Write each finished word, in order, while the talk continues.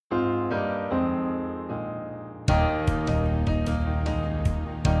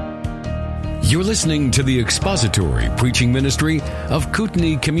You're listening to the expository preaching ministry of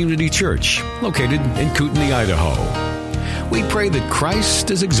Kootenai Community Church, located in Kootenai, Idaho. We pray that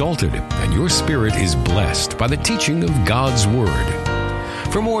Christ is exalted and your spirit is blessed by the teaching of God's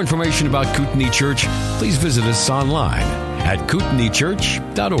Word. For more information about Kootenai Church, please visit us online at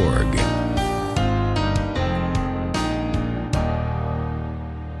kootenaichurch.org.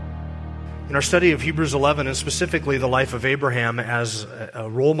 In our study of Hebrews 11, and specifically the life of Abraham as a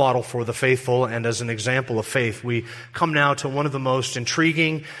role model for the faithful and as an example of faith, we come now to one of the most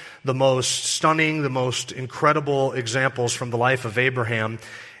intriguing, the most stunning, the most incredible examples from the life of Abraham,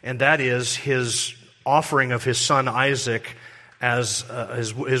 and that is his offering of his son Isaac as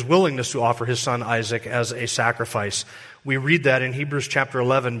his willingness to offer his son Isaac as a sacrifice. We read that in Hebrews chapter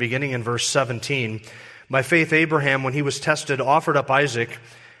 11, beginning in verse 17. By faith Abraham, when he was tested, offered up Isaac,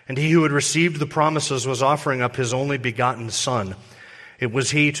 and he who had received the promises was offering up his only begotten son. It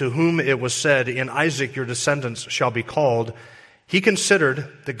was he to whom it was said, "In Isaac your descendants shall be called." He considered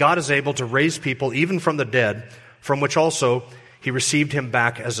that God is able to raise people even from the dead, from which also he received him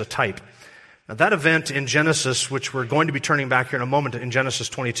back as a type. Now that event in Genesis, which we're going to be turning back here in a moment in Genesis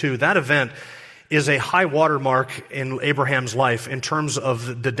 22, that event is a high watermark in Abraham's life in terms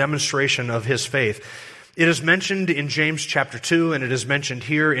of the demonstration of his faith. It is mentioned in James chapter 2, and it is mentioned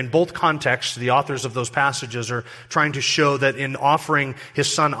here in both contexts. The authors of those passages are trying to show that in offering his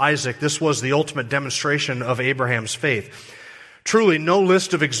son Isaac, this was the ultimate demonstration of Abraham's faith. Truly, no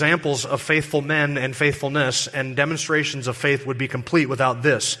list of examples of faithful men and faithfulness and demonstrations of faith would be complete without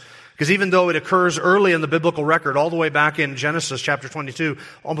this. Because even though it occurs early in the biblical record, all the way back in Genesis chapter 22,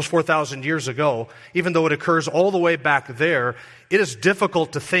 almost 4,000 years ago, even though it occurs all the way back there, it is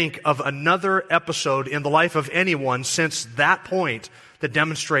difficult to think of another episode in the life of anyone since that point that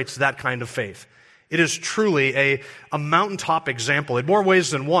demonstrates that kind of faith. It is truly a mountaintop example in more ways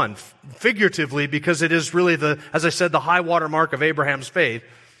than one, figuratively, because it is really as I said, the high water mark of Abraham's faith.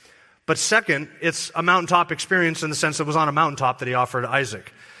 But second, it's a mountaintop experience in the sense it was on a mountaintop that he offered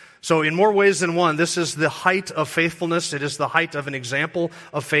Isaac. So in more ways than one, this is the height of faithfulness. It is the height of an example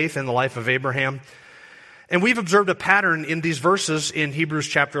of faith in the life of Abraham. And we've observed a pattern in these verses in Hebrews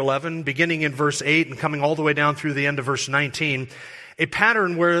chapter 11, beginning in verse 8 and coming all the way down through the end of verse 19, a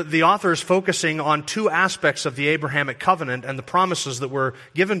pattern where the author is focusing on two aspects of the Abrahamic covenant and the promises that were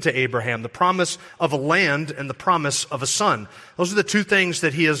given to Abraham, the promise of a land and the promise of a son. Those are the two things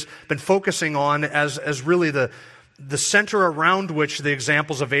that he has been focusing on as really the center around which the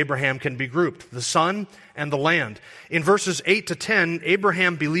examples of Abraham can be grouped, the son and the land. In verses 8 to 10,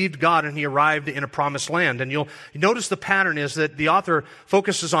 Abraham believed God and he arrived in a promised land. And you'll notice the pattern is that the author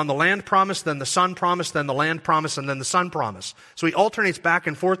focuses on the land promise, then the son promise, then the land promise, and then the son promise. So he alternates back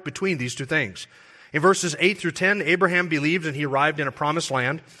and forth between these two things. In verses 8 through 10, Abraham believed and he arrived in a promised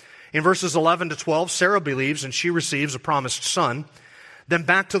land. In verses 11 to 12, Sarah believes and she receives a promised son. Then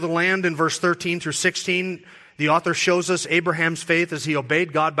back to the land in verse 13 through 16, the author shows us Abraham's faith as he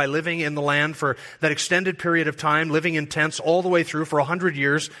obeyed God by living in the land for that extended period of time, living in tents all the way through for 100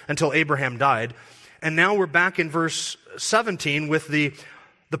 years until Abraham died. And now we're back in verse 17 with the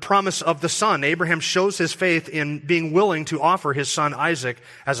promise of the son. Abraham shows his faith in being willing to offer his son Isaac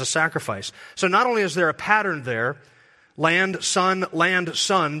as a sacrifice. So not only is there a pattern there, land, son,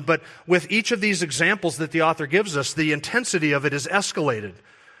 but with each of these examples that the author gives us, the intensity of it is escalated.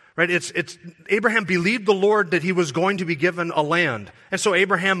 Right? It's Abraham believed the Lord that he was going to be given a land. And so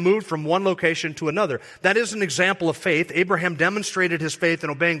Abraham moved from one location to another. That is an example of faith. Abraham demonstrated his faith in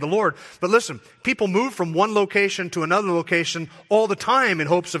obeying the Lord. But listen, people move from one location to another location all the time in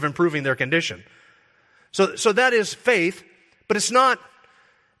hopes of improving their condition. So that is faith, but it's not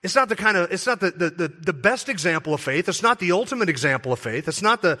the best example of faith. It's not the ultimate example of faith. It's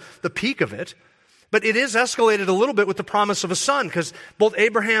not the peak of it. But it is escalated a little bit with the promise of a son, because both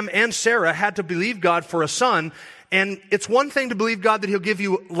Abraham and Sarah had to believe God for a son. And it's one thing to believe God that he'll give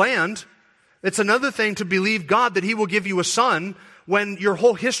you land. It's another thing to believe God that he will give you a son when your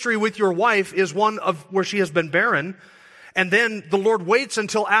whole history with your wife is one of where she has been barren. And then the Lord waits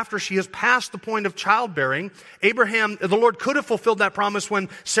until after she has passed the point of childbearing. The Lord could have fulfilled that promise when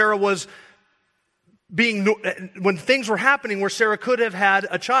Sarah was when things were happening where Sarah could have had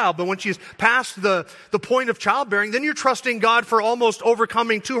a child, but when she's past the point of childbearing, then you're trusting God for almost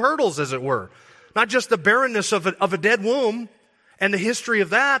overcoming two hurdles, as it were. Not just the barrenness of a dead womb and the history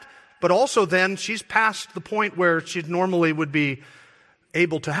of that, but also then she's past the point where she normally would be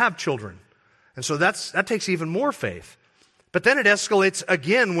able to have children. And so that takes even more faith. But then it escalates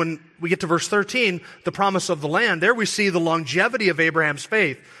again when we get to verse 13, the promise of the land. There we see the longevity of Abraham's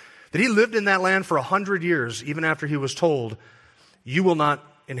faith, that he lived in that land for 100 years, even after he was told, you will not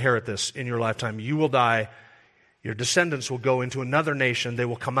inherit this in your lifetime. You will die. Your descendants will go into another nation. They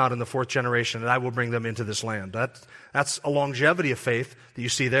will come out in the 4th generation, and I will bring them into this land. That's a longevity of faith that you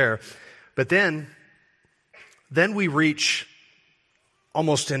see there. But then we reach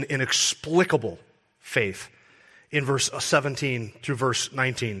almost an inexplicable faith in verse 17 through verse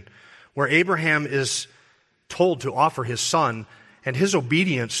 19, where Abraham is told to offer his son, and his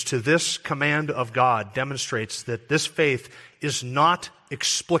obedience to this command of God demonstrates that this faith is not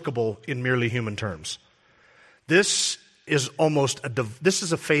explicable in merely human terms. This is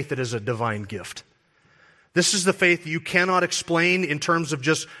a faith that is a divine gift. This is the faith you cannot explain in terms of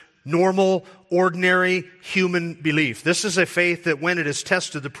just normal, ordinary human belief. This is a faith that when it is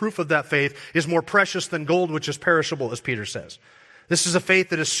tested, the proof of that faith is more precious than gold, which is perishable, as Peter says. This is a faith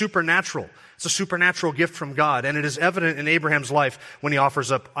that is supernatural. It's a supernatural gift from God, and it is evident in Abraham's life when he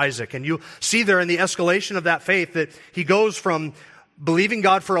offers up Isaac. And you see there in the escalation of that faith that he goes from believing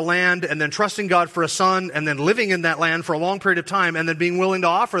God for a land and then trusting God for a son and then living in that land for a long period of time and then being willing to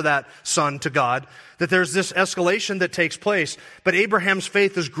offer that son to God, that there's this escalation that takes place. But Abraham's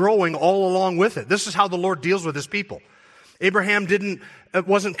faith is growing all along with it. This is how the Lord deals with his people. Abraham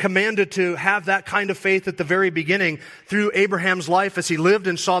wasn't commanded to have that kind of faith at the very beginning. Through Abraham's life, as he lived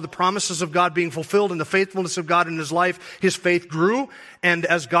and saw the promises of God being fulfilled and the faithfulness of God in his life, his faith grew. And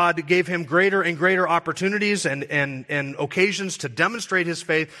as God gave him greater and greater opportunities and occasions to demonstrate his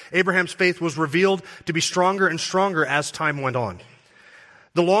faith, Abraham's faith was revealed to be stronger and stronger as time went on.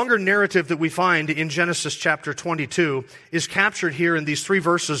 The longer narrative that we find in Genesis chapter 22 is captured here in these 3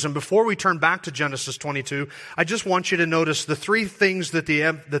 verses. And before we turn back to Genesis 22, I just want you to notice the 3 things that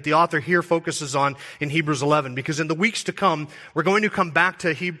the author here focuses on in Hebrews 11. Because in the weeks to come, we're going to come back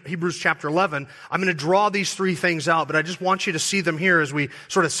to Hebrews chapter 11. I'm going to draw these 3 things out, but I just want you to see them here as we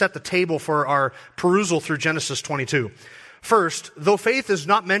sort of set the table for our perusal through Genesis 22. First, though faith is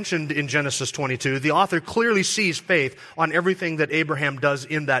not mentioned in Genesis 22, the author clearly sees faith on everything that Abraham does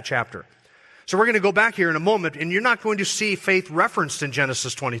in that chapter. So we're going to go back here in a moment, and you're not going to see faith referenced in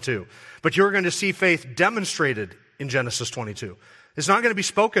Genesis 22, but you're going to see faith demonstrated in Genesis 22. It's not going to be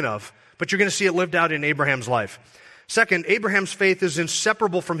spoken of, but you're going to see it lived out in Abraham's life. Second, Abraham's faith is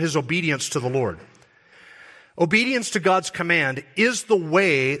inseparable from his obedience to the Lord. Obedience to God's command is the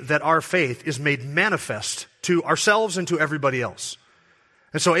way that our faith is made manifest to ourselves and to everybody else.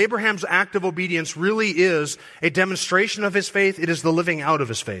 And so Abraham's act of obedience really is a demonstration of his faith. It is the living out of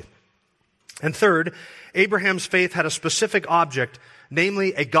his faith. And third, Abraham's faith had a specific object,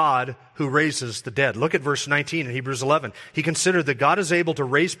 namely a God who raises the dead. Look at verse 19 in Hebrews 11. He considered that God is able to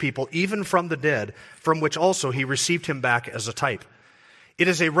raise people even from the dead, from which also he received him back as a type. It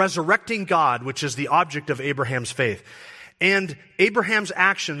is a resurrecting God which is the object of Abraham's faith. And Abraham's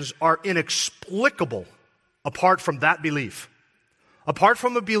actions are inexplicable apart from that belief. Apart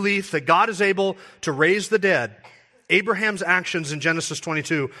from a belief that God is able to raise the dead, Abraham's actions in Genesis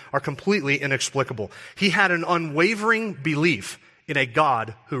 22 are completely inexplicable. He had an unwavering belief in a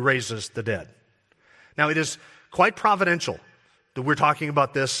God who raises the dead. Now, it is quite providential that we're talking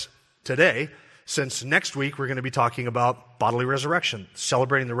about this today, since next week we're going to be talking about bodily resurrection,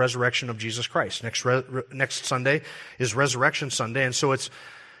 celebrating the resurrection of Jesus Christ. Next Sunday is Resurrection Sunday, and so it's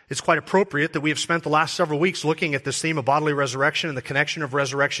quite appropriate that we have spent the last several weeks looking at this theme of bodily resurrection and the connection of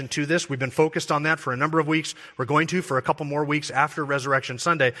resurrection to this. We've been focused on that for a number of weeks. We're going to for a couple more weeks after Resurrection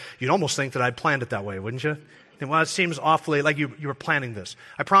Sunday. You'd almost think that I'd planned it that way, wouldn't you? Well, it seems awfully like you were planning this.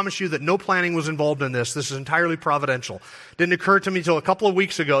 I promise you that no planning was involved in this. This is entirely providential. Didn't occur to me until a couple of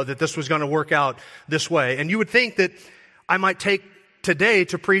weeks ago that this was going to work out this way. And you would think that I might take today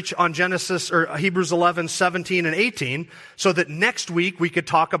to preach on Genesis or Hebrews 11, 17, and 18, so that next week we could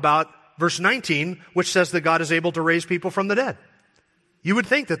talk about verse 19, which says that God is able to raise people from the dead. You would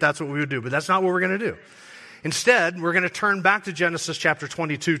think that that's what we would do, but that's not what we're going to do. Instead, we're going to turn back to Genesis chapter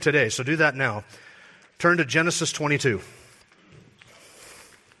 22 today. So do that now. Turn to Genesis 22.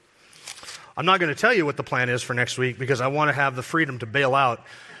 I'm not going to tell you what the plan is for next week because I want to have the freedom to bail out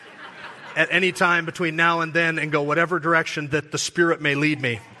at any time between now and then and go whatever direction that the Spirit may lead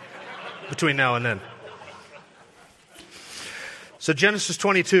me between now and then. So Genesis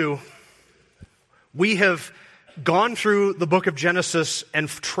 22, we have gone through the book of Genesis and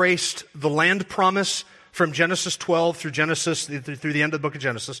traced the land promise from Genesis 12 through the end of the book of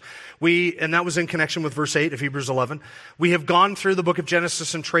Genesis. And that was in connection with verse 8 of Hebrews 11. We have gone through the book of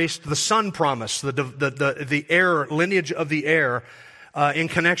Genesis and traced the son promise, the heir, lineage of the heir, in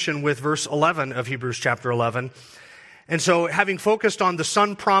connection with verse 11 of Hebrews chapter 11. And so having focused on the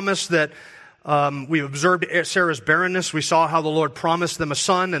son promise that We observed Sarah's barrenness. We saw how the Lord promised them a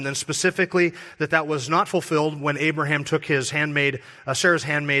son, and then specifically that was not fulfilled when Abraham took his handmaid, Sarah's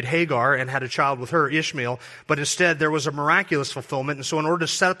handmaid Hagar, and had a child with her, Ishmael. But instead, there was a miraculous fulfillment. And so in order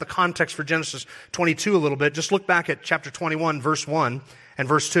to set up the context for Genesis 22 a little bit, just look back at chapter 21, verse 1 and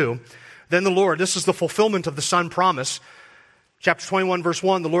verse 2. Then the Lord, this is the fulfillment of the son promise. Chapter 21, verse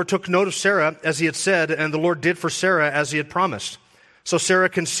 1, the Lord took note of Sarah as he had said, and the Lord did for Sarah as he had promised. So Sarah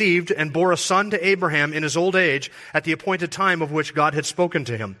conceived and bore a son to Abraham in his old age at the appointed time of which God had spoken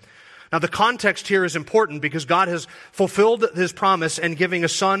to him. Now the context here is important because God has fulfilled his promise and giving a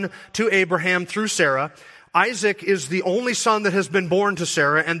son to Abraham through Sarah. Isaac is the only son that has been born to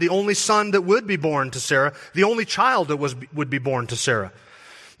Sarah and the only son that would be born to Sarah, the only child that would be born to Sarah.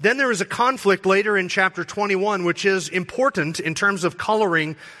 Then there is a conflict later in chapter 21, which is important in terms of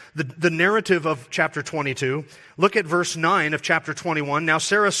coloring the narrative of chapter 22. Look at verse 9 of chapter 21. Now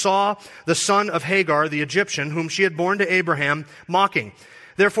Sarah saw the son of Hagar, the Egyptian, whom she had borne to Abraham, mocking.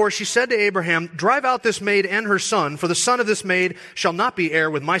 Therefore she said to Abraham, drive out this maid and her son, for the son of this maid shall not be heir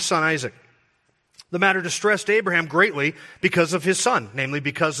with my son Isaac. The matter distressed Abraham greatly because of his son, namely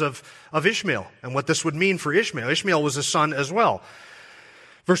because of Ishmael, and what this would mean for Ishmael. Ishmael was his son as well.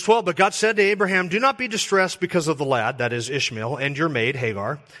 Verse 12, but God said to Abraham, do not be distressed because of the lad, that is Ishmael, and your maid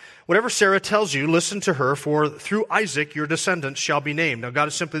Hagar. Whatever Sarah tells you, listen to her, for through Isaac your descendants shall be named. Now God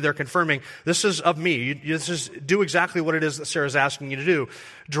is simply there confirming, this is of me. Do exactly what it is that Sarah is asking you to do.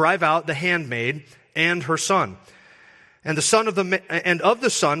 Drive out the handmaid and her son. And the son of the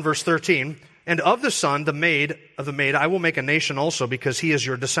son, verse 13, and of the son, the maid, I will make a nation also, because he is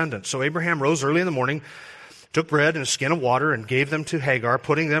your descendant. So Abraham rose early in the morning, took bread and a skin of water and gave them to Hagar,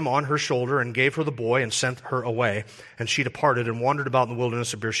 putting them on her shoulder, and gave her the boy and sent her away. And she departed and wandered about in the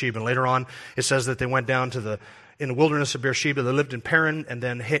wilderness of Beersheba. And later on, it says that they went down in the wilderness of Beersheba. They lived in Paran, and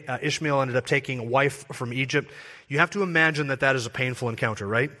then Ishmael ended up taking a wife from Egypt. You have to imagine that is a painful encounter,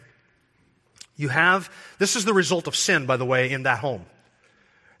 right? This is the result of sin, by the way, in that home.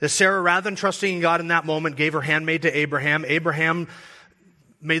 That Sarah, rather than trusting in God in that moment, gave her handmaid to Abraham. Abraham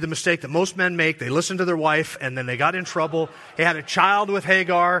made the mistake that most men make. They listened to their wife, and then they got in trouble. They had a child with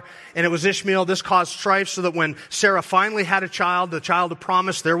Hagar, and it was Ishmael. This caused strife, so that when Sarah finally had a child, the child of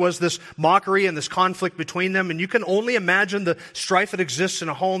promise, there was this mockery and this conflict between them. And you can only imagine the strife that exists in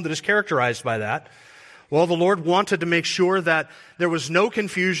a home that is characterized by that. Well, the Lord wanted to make sure that there was no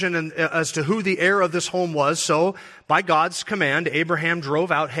confusion as to who the heir of this home was. So, by God's command, Abraham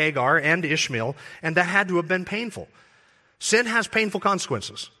drove out Hagar and Ishmael, and that had to have been painful. Sin has painful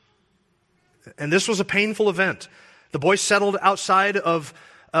consequences. And this was a painful event. The boy settled outside of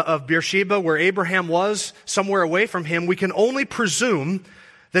Beersheba, where Abraham was, somewhere away from him. We can only presume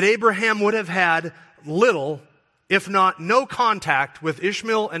that Abraham would have had little, if not no contact with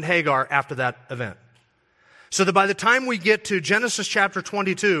Ishmael and Hagar after that event. So that by the time we get to Genesis chapter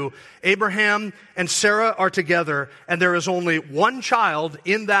 22, Abraham and Sarah are together, and there is only one child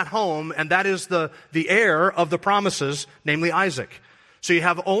in that home, and that is the heir of the promises, namely Isaac. So you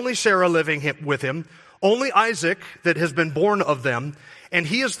have only Sarah living with him, only Isaac that has been born of them, and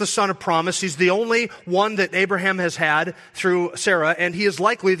he is the son of promise. He's the only one that Abraham has had through Sarah, and he is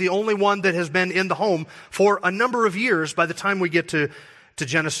likely the only one that has been in the home for a number of years by the time we get to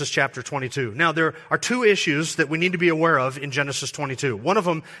Genesis chapter 22. Now, there are two issues that we need to be aware of in Genesis 22. One of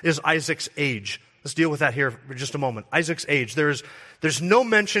them is Isaac's age. Let's deal with that here for just a moment. Isaac's age. There's no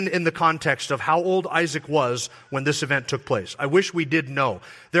mention in the context of how old Isaac was when this event took place. I wish we did know.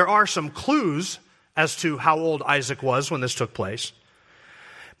 There are some clues as to how old Isaac was when this took place.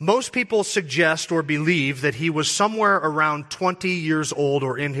 Most people suggest or believe that he was somewhere around 20 years old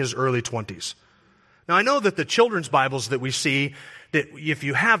or in his early 20s. Now, I know that the children's Bibles that we see, that if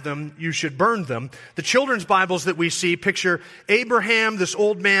you have them, you should burn them. The children's Bibles that we see picture Abraham, this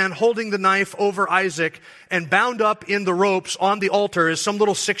old man, holding the knife over Isaac, and bound up in the ropes on the altar is some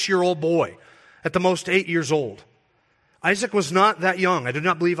little 6-year-old boy, at the most 8 years old. Isaac was not that young. I do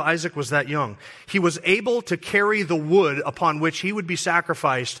not believe Isaac was that young. He was able to carry the wood upon which he would be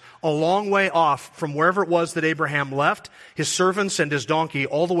sacrificed a long way off from wherever it was that Abraham left, his servants and his donkey,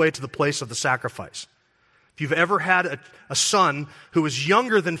 all the way to the place of the sacrifice. If you've ever had a son who is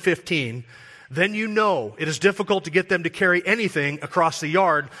younger than 15, then you know it is difficult to get them to carry anything across the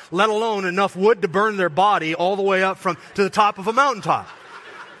yard, let alone enough wood to burn their body all the way up to the top of a mountaintop.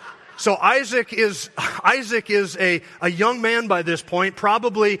 So Isaac is a young man by this point,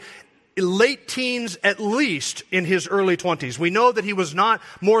 probably late teens at least in his early 20s. We know that he was not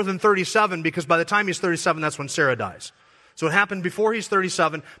more than 37 because by the time he's 37, that's when Sarah dies. So it happened before he's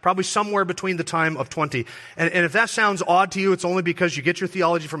 37, probably somewhere between the time of 20. And if that sounds odd to you, it's only because you get your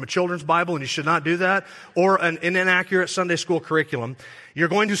theology from a children's Bible and you should not do that, or an inaccurate Sunday school curriculum. You're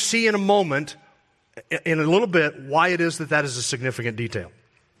going to see in a moment, in a little bit, why it is that is a significant detail.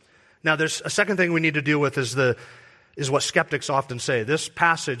 Now, there's a second thing we need to deal with is what skeptics often say. This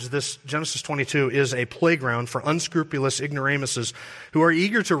passage, this Genesis 22, is a playground for unscrupulous ignoramuses who are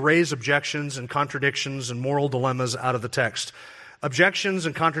eager to raise objections and contradictions and moral dilemmas out of the text. Objections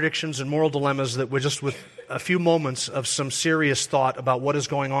and contradictions and moral dilemmas that would just with a few moments of some serious thought about what is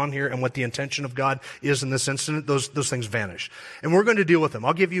going on here and what the intention of God is in this incident, those things vanish. And we're going to deal with them.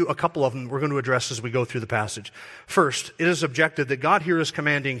 I'll give you a couple of them we're going to address as we go through the passage. First, it is objected that God here is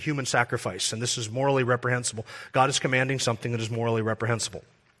commanding human sacrifice, and this is morally reprehensible. God is commanding something that is morally reprehensible.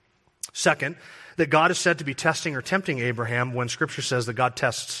 Second, that God is said to be testing or tempting Abraham when Scripture says that God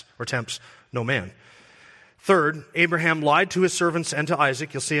tests or tempts no man. Third, Abraham lied to his servants and to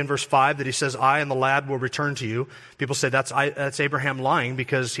Isaac. You'll see in verse 5 that he says, I and the lad will return to you. People say that's Abraham lying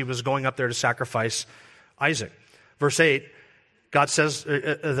because he was going up there to sacrifice Isaac. Verse 8,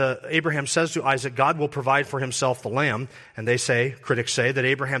 Abraham says to Isaac, God will provide for himself the lamb. And critics say, that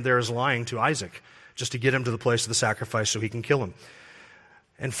Abraham there is lying to Isaac just to get him to the place of the sacrifice so he can kill him.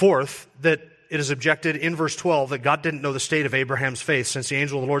 And fourth, that it is objected in verse 12 that God didn't know the state of Abraham's faith, since the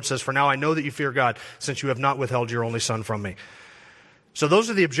angel of the Lord says, for now I know that you fear God, since you have not withheld your only son from me. So those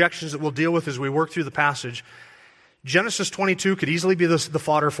are the objections that we'll deal with as we work through the passage. Genesis 22 could easily be the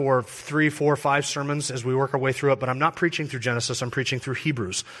fodder for 3, 4, 5 sermons as we work our way through it, but I'm not preaching through Genesis, I'm preaching through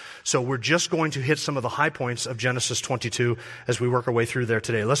Hebrews. So we're just going to hit some of the high points of Genesis 22 as we work our way through there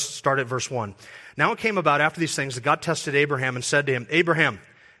today. Let's start at verse 1. Now it came about after these things that God tested Abraham and said to him, Abraham,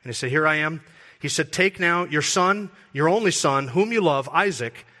 and he said, here I am. He said, take now your son, your only son, whom you love,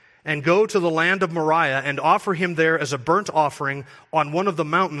 Isaac, and go to the land of Moriah and offer him there as a burnt offering on one of the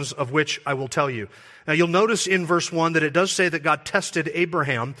mountains of which I will tell you. Now you'll notice in verse 1 that it does say that God tested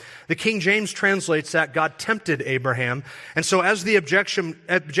Abraham. The King James translates that God tempted Abraham. And so as the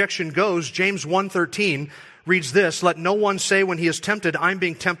objection goes, James 1:13 reads this, let no one say when he is tempted, I'm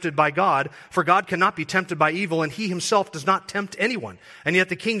being tempted by God, for God cannot be tempted by evil, and he himself does not tempt anyone. And yet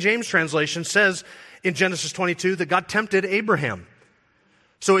the King James translation says in Genesis 22 that God tempted Abraham.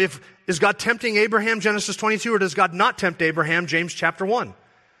 So is God tempting Abraham, Genesis 22, or does God not tempt Abraham, James chapter 1?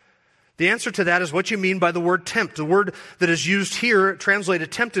 The answer to that is what you mean by the word tempt. The word that is used here,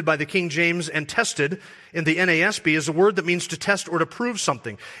 translated tempted by the King James and tested in the NASB, is a word that means to test or to prove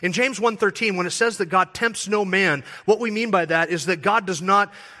something. In James 1:13, when it says that God tempts no man, what we mean by that is that God does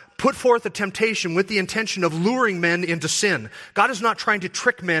not put forth a temptation with the intention of luring men into sin. God is not trying to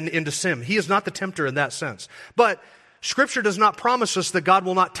trick men into sin. He is not the tempter in that sense. But Scripture does not promise us that God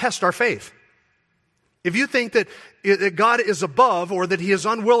will not test our faith. If you think that God is above or that he is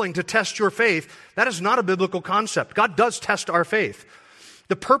unwilling to test your faith, that is not a biblical concept. God does test our faith.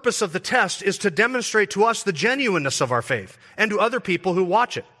 The purpose of the test is to demonstrate to us the genuineness of our faith and to other people who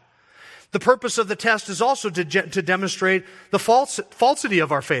watch it. The purpose of the test is also to demonstrate the falsity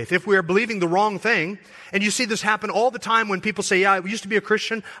of our faith. If we are believing the wrong thing, and you see this happen all the time when people say, yeah, I used to be a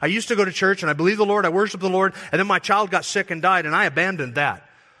Christian, I used to go to church, and I believe the Lord, I worship the Lord, and then my child got sick and died, and I abandoned that.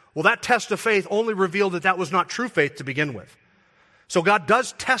 Well, that test of faith only revealed that was not true faith to begin with. So God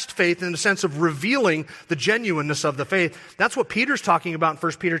does test faith in the sense of revealing the genuineness of the faith. That's what Peter's talking about in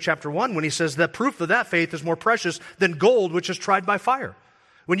 1 Peter chapter 1 when he says that proof of that faith is more precious than gold which is tried by fire.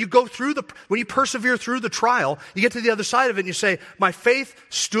 When you persevere through the trial, you get to the other side of it and you say, my faith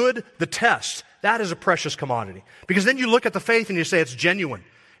stood the test. That is a precious commodity. Because then you look at the faith and you say it's genuine.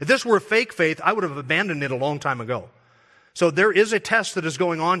 If this were a fake faith, I would have abandoned it a long time ago. So there is a test that is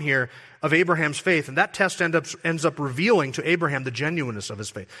going on here of Abraham's faith, and that test ends up revealing to Abraham the genuineness of his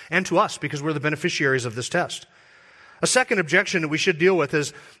faith, and to us, because we're the beneficiaries of this test. A second objection that we should deal with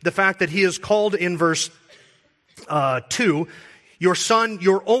is the fact that he is called in verse 2, your son,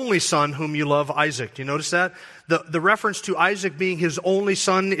 your only son, whom you love, Isaac. Do you notice that? The reference to Isaac being his only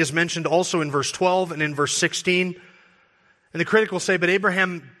son is mentioned also in verse 12 and in verse 16. And the critic will say, but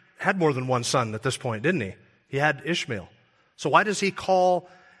Abraham had more than one son at this point, didn't he? He had Ishmael. So why does he call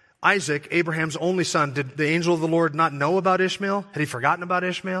Isaac Abraham's only son? Did the angel of the Lord not know about Ishmael? Had he forgotten about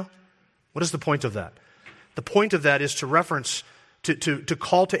Ishmael? What is the point of that? The point of that is to reference, to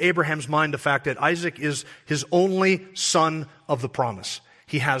call to Abraham's mind the fact that Isaac is his only son of the promise.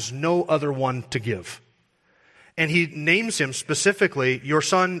 He has no other one to give. And he names him specifically, your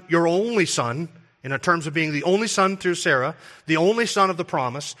son, your only son, in terms of being the only son through Sarah, the only son of the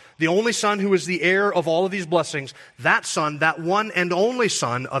promise, the only son who is the heir of all of these blessings, that son, that one and only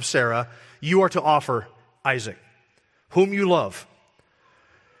son of Sarah, you are to offer Isaac. whom you love.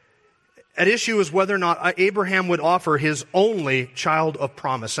 At issue is whether or not Abraham would offer his only child of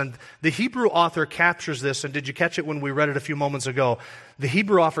promise. And the Hebrew author captures this, and did you catch it when we read it a few moments ago? The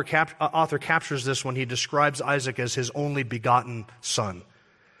Hebrew author captures this when he describes Isaac as his only begotten son.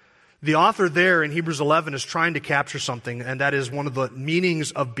 The author there in Hebrews 11 is trying to capture something, and that is one of the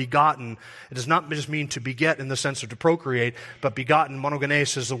meanings of begotten. It does not just mean to beget in the sense of to procreate, but begotten,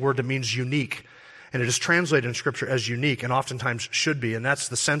 monogenes, is the word that means unique. And it is translated in Scripture as unique, and oftentimes should be, and that's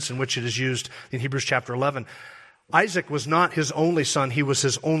the sense in which it is used in Hebrews chapter 11. Isaac was not his only son, he was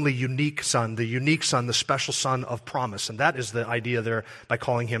his only unique son, the special son of promise. And that is the idea there by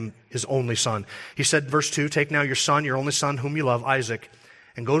calling him his only son. He said, verse 2, take now your son, your only son, whom you love, Isaac,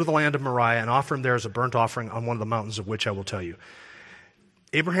 and go to the land of Moriah and offer him there as a burnt offering on one of the mountains of which I will tell you.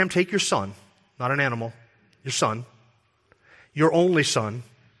 Abraham, take your son, not an animal, your son, your only son,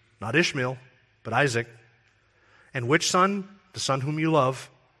 not Ishmael, but Isaac. And which son? The son whom you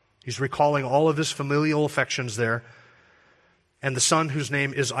love. He's recalling all of his familial affections there. And the son whose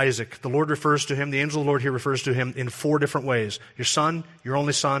name is Isaac. The Lord refers to him, the angel of the Lord here refers to him in 4 different ways. Your son, your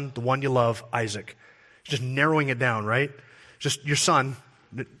only son, the one you love, Isaac. Just narrowing it down, right? Just your son.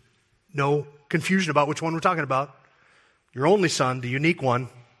 No confusion about which one we're talking about. Your only son, the unique one.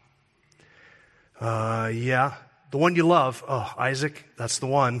 The one you love. Oh, Isaac, that's the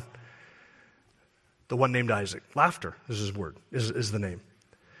one. The one named Isaac. Laughter is his word, is the name.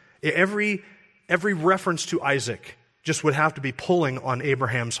 Every reference to Isaac just would have to be pulling on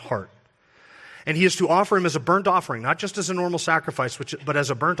Abraham's heart. And he is to offer him as a burnt offering, not just as a normal sacrifice, but as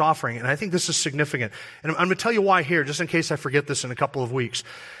a burnt offering. And I think this is significant. And I'm going to tell you why here, just in case I forget this in a couple of weeks.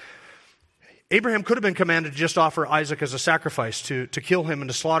 Abraham could have been commanded to just offer Isaac as a sacrifice, to kill him and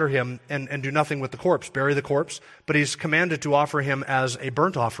to slaughter him and do nothing with the corpse, bury the corpse. But he's commanded to offer him as a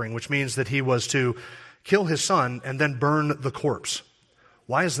burnt offering, which means that he was to kill his son and then burn the corpse.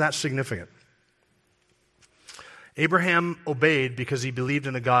 Why is that significant? Abraham obeyed because he believed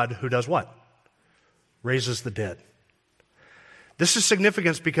in a God who does what? Raises the dead. This is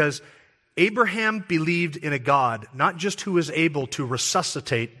significant because Abraham believed in a God not just who is able to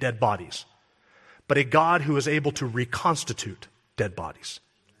resuscitate dead bodies, but a God who is able to reconstitute dead bodies.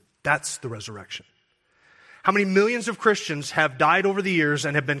 That's the resurrection. How many millions of Christians have died over the years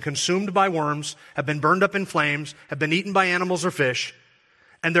and have been consumed by worms, have been burned up in flames, have been eaten by animals or fish,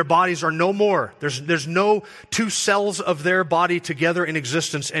 and their bodies are no more. There's no 2 cells of their body together in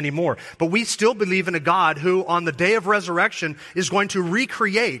existence anymore. But we still believe in a God who, on the day of resurrection, is going to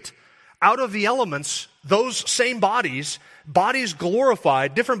recreate out of the elements those same bodies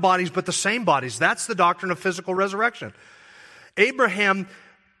glorified, different bodies, but the same bodies. That's the doctrine of physical resurrection. Abraham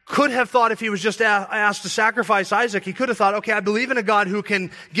could have thought, if he was just asked to sacrifice Isaac, he could have thought, okay, I believe in a God who can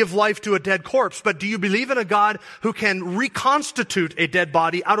give life to a dead corpse, but do you believe in a God who can reconstitute a dead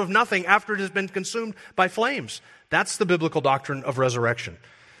body out of nothing after it has been consumed by flames? That's the biblical doctrine of resurrection.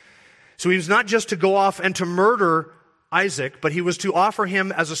 So he was not just to go off and to murder Isaac, but he was to offer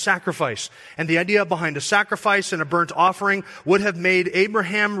him as a sacrifice. And the idea behind a sacrifice and a burnt offering would have made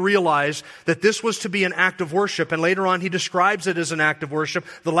Abraham realize that this was to be an act of worship. And later on, he describes it as an act of worship.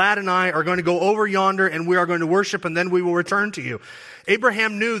 The lad and I are going to go over yonder and we are going to worship and then we will return to you.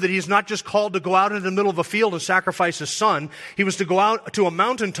 Abraham knew that he's not just called to go out into the middle of a field and sacrifice his son. He was to go out to a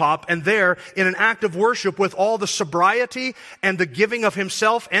mountaintop and there, in an act of worship with all the sobriety and the giving of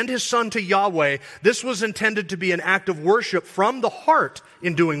himself and his son to Yahweh, this was intended to be an act of worship from the heart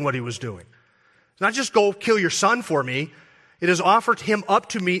in doing what he was doing. It's not just go kill your son for me. It is offered him up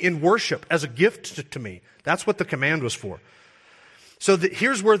to me in worship as a gift to me. That's what the command was for. So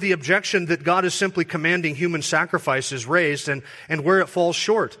here's where the objection that God is simply commanding human sacrifice is raised and where it falls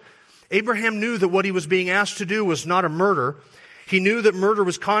short. Abraham knew that what he was being asked to do was not a murder. He knew that murder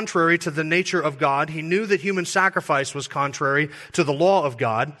was contrary to the nature of God. He knew that human sacrifice was contrary to the law of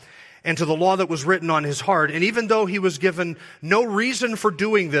God and to the law that was written on his heart. And even though he was given no reason for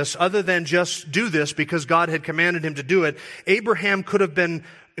doing this other than just do this because God had commanded him to do it, Abraham could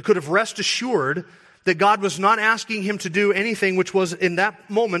have rest assured that God was not asking him to do anything which was in that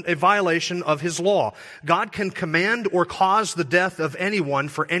moment a violation of his law. God can command or cause the death of anyone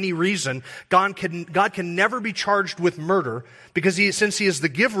for any reason. God can never be charged with murder because since he is the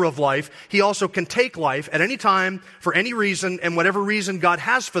giver of life, he also can take life at any time for any reason, and whatever reason God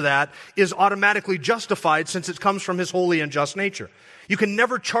has for that is automatically justified since it comes from his holy and just nature. You can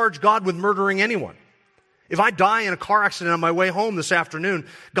never charge God with murdering anyone. If I die in a car accident on my way home this afternoon,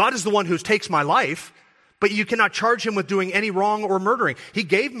 God is the one who takes my life, but you cannot charge him with doing any wrong or murdering. He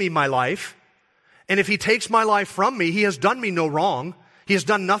gave me my life, and if he takes my life from me, he has done me no wrong. He has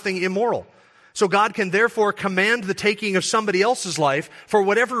done nothing immoral. So God can therefore command the taking of somebody else's life for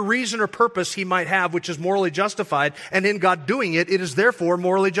whatever reason or purpose he might have, which is morally justified. And in God doing it, it is therefore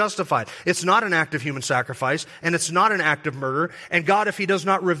morally justified. It's not an act of human sacrifice, and it's not an act of murder. And God, if he does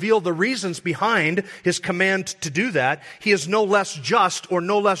not reveal the reasons behind his command to do that, he is no less just or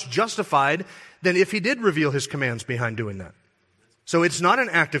no less justified than if he did reveal his commands behind doing that. So it's not an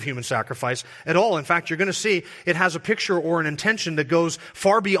act of human sacrifice at all. In fact, you're going to see it has a picture or an intention that goes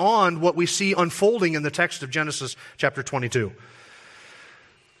far beyond what we see unfolding in the text of Genesis chapter 22.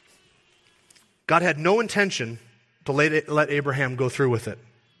 God had no intention to let Abraham go through with it.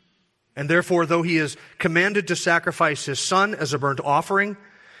 And therefore, though he is commanded to sacrifice his son as a burnt offering,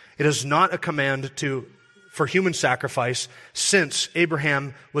 it is not a command for human sacrifice, since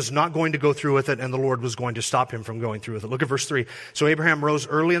Abraham was not going to go through with it and the Lord was going to stop him from going through with it. Look at verse 3. So Abraham rose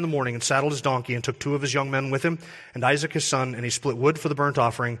early in the morning and saddled his donkey and took 2 of his young men with him and Isaac his son, and he split wood for the burnt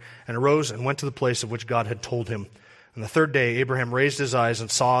offering and arose and went to the place of which God had told him. And the third day Abraham raised his eyes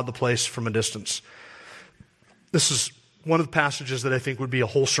and saw the place from a distance. This is one of the passages that I think would be a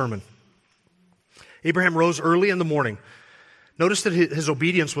whole sermon. Abraham rose early in the morning. Notice that his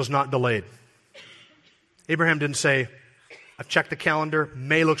obedience was not delayed. Abraham didn't say, I've checked the calendar,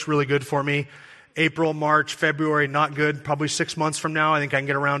 May looks really good for me. April, March, February, not good. Probably 6 months from now, I think I can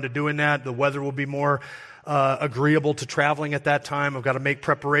get around to doing that. The weather will be more agreeable to traveling at that time. I've got to make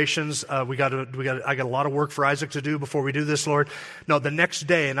preparations. I got a lot of work for Isaac to do before we do this, Lord. No, the next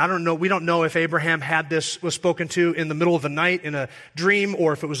day, and we don't know if Abraham was spoken to in the middle of the night in a dream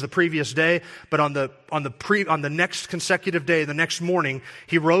or if it was the previous day, but on the next consecutive day, the next morning,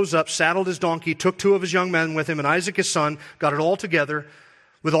 he rose up, saddled his donkey, took 2 of his young men with him and Isaac his son, got it all together,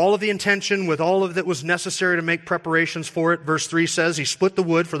 with all of the intention, with all of that was necessary to make preparations for it. Verse 3 says, he split the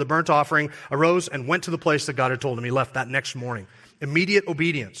wood for the burnt offering, arose and went to the place that God had told him. He left that next morning. Immediate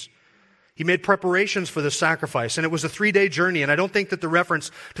obedience. He made preparations for this sacrifice, and it was a 3-day journey, and I don't think that the reference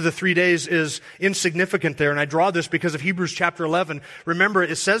to the 3 days is insignificant there, and I draw this because of Hebrews chapter 11. Remember,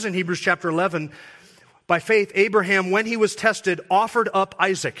 it says in Hebrews chapter 11, by faith, Abraham, when he was tested, offered up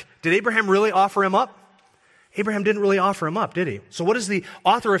Isaac. Did Abraham really offer him up? Abraham didn't really offer him up, did he? So what is the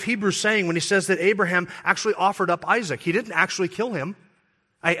author of Hebrews saying when he says that Abraham actually offered up Isaac? He didn't actually kill him.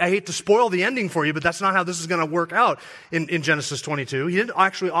 I hate to spoil the ending for you, but that's not how this is going to work out in Genesis 22. He didn't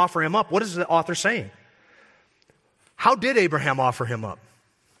actually offer him up. What is the author saying? How did Abraham offer him up?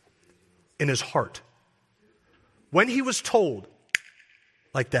 In his heart. When he was told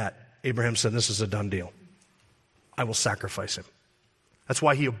like that, Abraham said, this is a done deal. I will sacrifice him. That's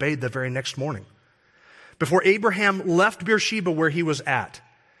why he obeyed the very next morning. Before Abraham left Beersheba where he was at,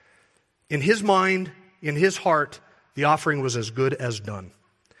 in his mind, in his heart, the offering was as good as done.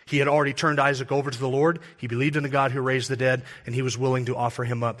 He had already turned Isaac over to the Lord. He believed in the God who raised the dead, and he was willing to offer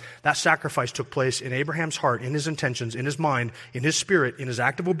him up. That sacrifice took place in Abraham's heart, in his intentions, in his mind, in his spirit, in his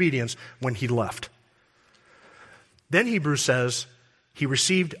act of obedience when he left. Then Hebrews says he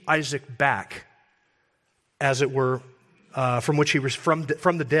received Isaac back, as it were, from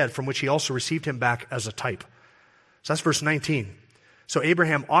the dead, from which he also received him back as a type. So that's verse 19. So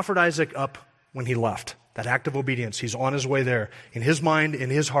Abraham offered Isaac up when he left. That act of obedience. He's on his way there. In his mind, in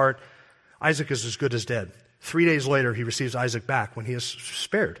his heart, Isaac is as good as dead. 3 days later, he receives Isaac back when he is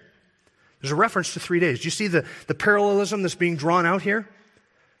spared. There's a reference to 3 days. Do you see the parallelism that's being drawn out here?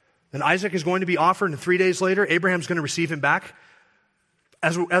 Then Isaac is going to be offered, and 3 days later, Abraham's going to receive him back,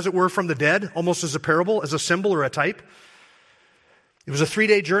 as it were, from the dead, almost as a parable, as a symbol or a type. It was a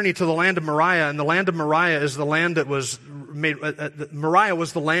 3-day journey to the land of Moriah, and the land of Moriah is the land that was made. Moriah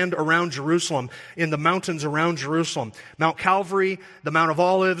was the land around Jerusalem, in the mountains around Jerusalem. Mount Calvary, the Mount of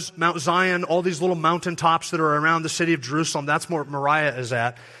Olives, Mount Zion, all these little mountain tops that are around the city of Jerusalem. That's where Moriah is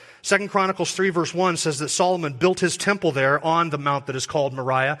at. 2 Chronicles 3 verse 1 says that Solomon built his temple there on the mount that is called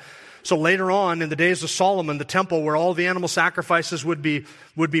Moriah. So later on, in the days of Solomon, the temple where all the animal sacrifices would be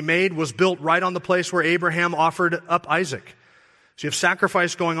made was built right on the place where Abraham offered up Isaac. So you have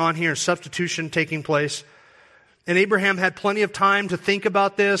sacrifice going on here, substitution taking place. And Abraham had plenty of time to think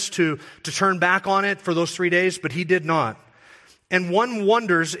about this, to turn back on it for those 3 days, but he did not. And one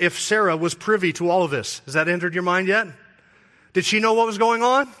wonders if Sarah was privy to all of this. Has that entered your mind yet? Did she know what was going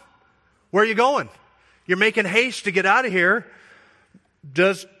on? Where are you going? You're making haste to get out of here.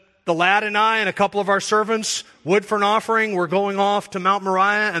 Does the lad and I and a couple of our servants wood for an offering? We're going off to Mount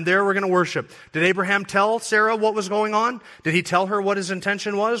Moriah, and there we're going to worship. Did Abraham tell Sarah what was going on? Did he tell her what his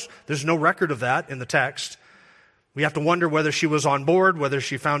intention was? There's no record of that in the text. We have to wonder whether she was on board, whether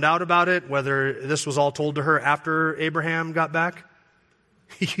she found out about it, whether this was all told to her after Abraham got back.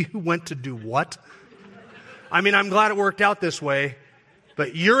 You went to do what? I mean, I'm glad it worked out this way.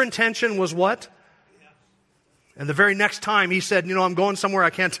 But your intention was what? And the very next time he said, I'm going somewhere I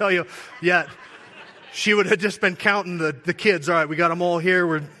can't tell you yet, she would have just been counting the kids. All right, we got them all here.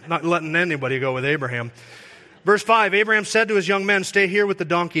 We're not letting anybody go with Abraham. Verse 5, Abraham said to his young men, stay here with the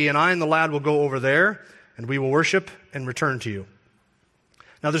donkey, and I and the lad will go over there, and we will worship and return to you.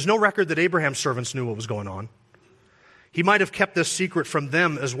 Now, there's no record that Abraham's servants knew what was going on. He might have kept this secret from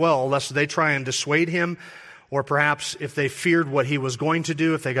them as well, lest they try and dissuade him, or perhaps if they feared what he was going to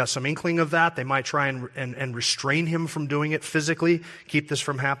do, if they got some inkling of that, they might try and restrain him from doing it physically, keep this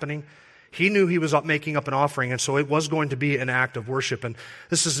from happening. He knew he was making up an offering, and so it was going to be an act of worship. And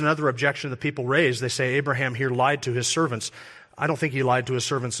this is another objection that people raise. They say Abraham here lied to his servants. I don't think he lied to his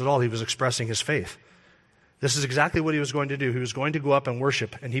servants at all. He was expressing his faith. This is exactly what he was going to do. He was going to go up and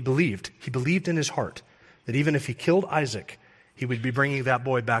worship, and he believed. He believed in his heart that even if he killed Isaac, he would be bringing that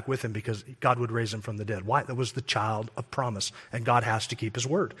boy back with him because God would raise him from the dead. Why? That was the child of promise, and God has to keep his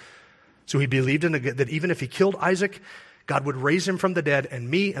word. So he believed that even if he killed Isaac, God would raise him from the dead, and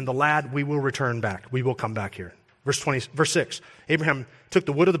me and the lad, we will return back. We will come back here. Verse 6, Abraham took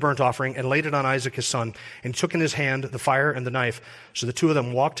the wood of the burnt offering and laid it on Isaac his son, and took in his hand the fire and the knife. So the two of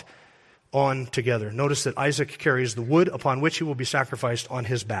them walked on together. Notice that Isaac carries the wood upon which he will be sacrificed on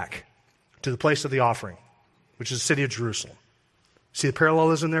his back to the place of the offering, which is the city of Jerusalem. See the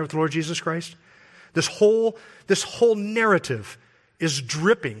parallelism there with the Lord Jesus Christ? This whole narrative is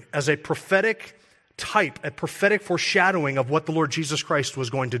dripping as a prophetic type, a prophetic foreshadowing of what the Lord Jesus Christ was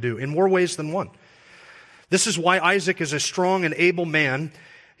going to do in more ways than one. This is why Isaac is a strong and able man.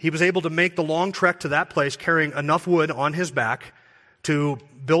 He was able to make the long trek to that place carrying enough wood on his back to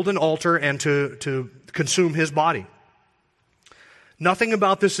build an altar and to consume his body. Nothing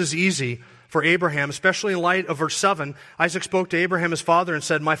about this is easy for Abraham, especially in light of verse 7. Isaac spoke to Abraham, his father, and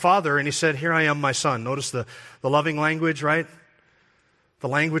said, my father. And he said, here I am, my son. Notice the loving language, right? The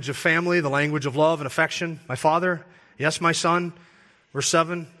language of family, the language of love and affection. My father, yes, my son. Verse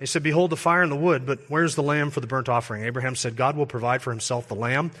 7, he said, behold the fire and the wood, but where's the lamb for the burnt offering? Abraham said, God will provide for himself the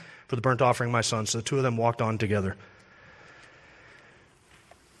lamb for the burnt offering, my son. So the two of them walked on together.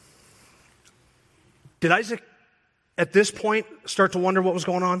 Did Isaac at this point start to wonder what was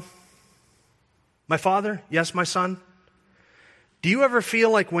going on? My father, yes, my son. Do you ever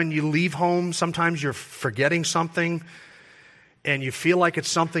feel like when you leave home, sometimes you're forgetting something and you feel like it's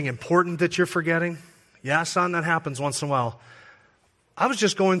something important that you're forgetting? Yeah, son, that happens once in a while. I was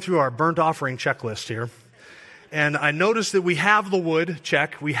just going through our burnt offering checklist here, and I noticed that we have the wood,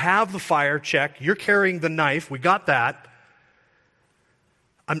 check. We have the fire, check. You're carrying the knife. We got that.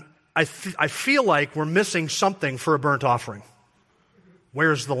 I feel like we're missing something for a burnt offering.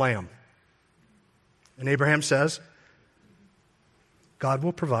 Where's the lamb? And Abraham says, God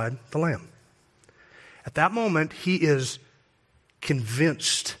will provide the lamb. At that moment, he is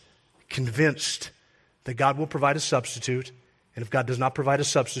convinced that God will provide a substitute, and if God does not provide a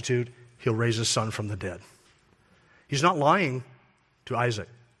substitute, he'll raise his son from the dead. He's not lying to Isaac.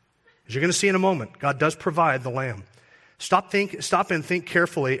 As you're going to see in a moment, God does provide the lamb. Stop and think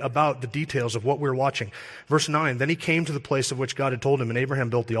carefully about the details of what we're watching. Verse 9, then he came to the place of which God had told him, and Abraham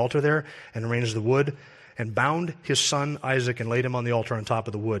built the altar there and arranged the wood and bound his son Isaac and laid him on the altar on top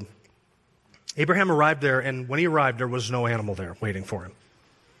of the wood. Abraham arrived there, and when he arrived, there was no animal there waiting for him.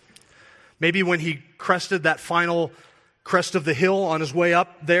 Maybe when he crested that final crest of the hill on his way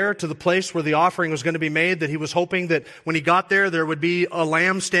up there to the place where the offering was going to be made, that he was hoping that when he got there would be a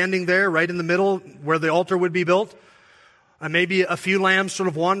lamb standing there right in the middle where the altar would be built. And maybe a few lambs sort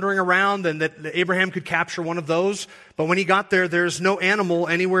of wandering around, and that Abraham could capture one of those. But when he got there, there's no animal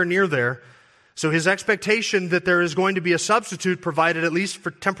anywhere near there. So his expectation that there is going to be a substitute provided, at least for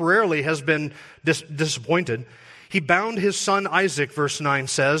temporarily, has been disappointed. He bound his son Isaac, verse 9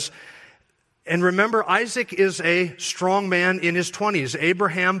 says. And remember, Isaac is a strong man in his 20s.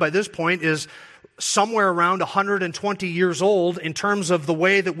 Abraham, by this point, is somewhere around 120 years old. In terms of the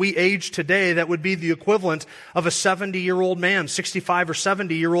way that we age today, that would be the equivalent of a 70-year-old man, 65 or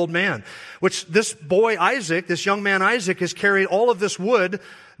 70-year-old man. Which this boy Isaac, this young man Isaac, has carried all of this wood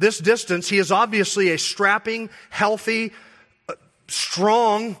this distance. He is obviously a strapping, healthy,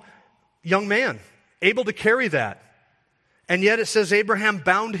 strong young man, able to carry that. And yet it says Abraham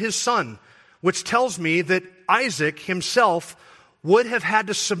bound his son, which tells me that Isaac himself would have had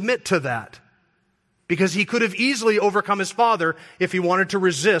to submit to that, because he could have easily overcome his father if he wanted to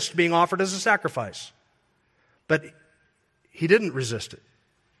resist being offered as a sacrifice. But he didn't resist it.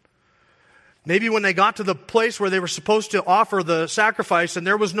 Maybe when they got to the place where they were supposed to offer the sacrifice and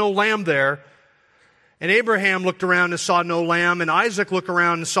there was no lamb there, and Abraham looked around and saw no lamb, and Isaac looked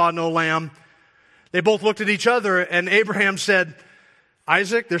around and saw no lamb, they both looked at each other, and Abraham said,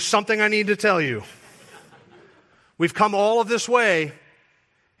 Isaac, there's something I need to tell you. We've come all of this way,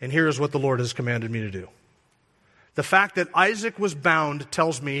 and here is what the Lord has commanded me to do. The fact that Isaac was bound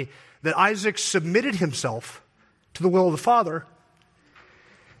tells me that Isaac submitted himself to the will of the Father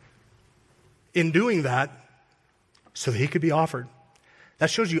in doing that so that he could be offered. That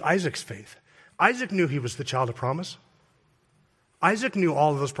shows you Isaac's faith. Isaac knew he was the child of promise. Isaac knew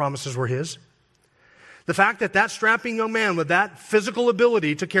all of those promises were his. The fact that that strapping young man with that physical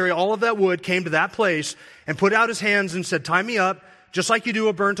ability to carry all of that wood came to that place and put out his hands and said, tie me up, just like you do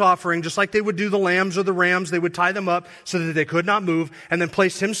a burnt offering, just like they would do the lambs or the rams, they would tie them up so that they could not move, and then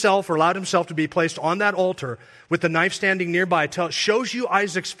placed himself or allowed himself to be placed on that altar with the knife standing nearby. Shows you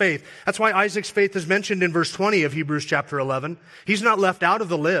Isaac's faith. That's why Isaac's faith is mentioned in verse 20 of Hebrews chapter 11. He's not left out of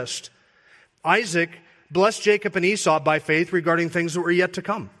the list. Isaac blessed Jacob and Esau by faith regarding things that were yet to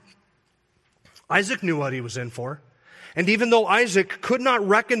come. Isaac knew what he was in for. And even though Isaac could not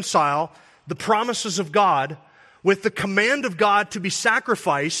reconcile the promises of God with the command of God to be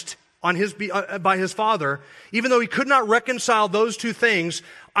sacrificed by his father, even though he could not reconcile those two things,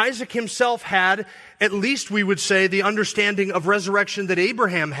 Isaac himself had, at least we would say, the understanding of resurrection that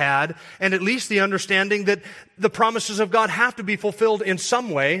Abraham had, and at least the understanding that the promises of God have to be fulfilled in some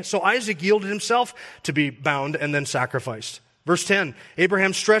way. So Isaac yielded himself to be bound and then sacrificed. Verse 10,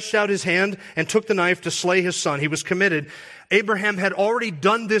 Abraham stretched out his hand and took the knife to slay his son. He was committed. Abraham had already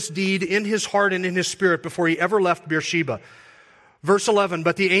done this deed in his heart and in his spirit before he ever left Beersheba. Verse 11,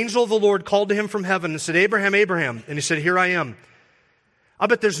 but the angel of the Lord called to him from heaven and said, Abraham, Abraham. And he said, here I am. I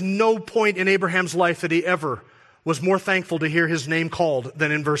bet there's no point in Abraham's life that he ever was more thankful to hear his name called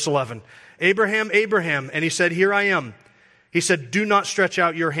than in verse 11. Abraham, Abraham. And he said, here I am. He said, do not stretch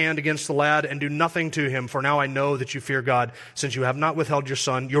out your hand against the lad and do nothing to him, for now I know that you fear God, since you have not withheld your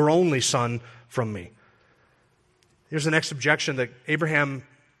son, your only son, from me. Here's the next objection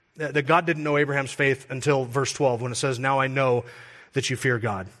that God didn't know Abraham's faith until verse 12, when it says, now I know that you fear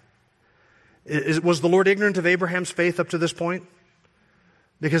God. Was the Lord ignorant of Abraham's faith up to this point?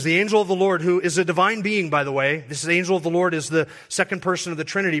 Because the angel of the Lord, who is a divine being, by the way, this angel of the Lord is the second person of the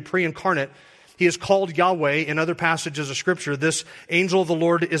Trinity, pre-incarnate. He is called Yahweh in other passages of Scripture. This angel of the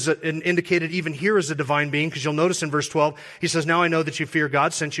Lord is indicated even here as a divine being, because you'll notice in verse 12, he says, now I know that you fear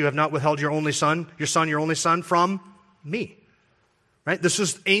God, since you have not withheld your only son, your only son, from me. Right? This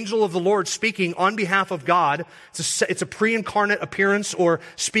is angel of the Lord speaking on behalf of God. It's a pre-incarnate appearance or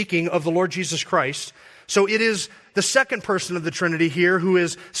speaking of the Lord Jesus Christ. So it is the second person of the Trinity here who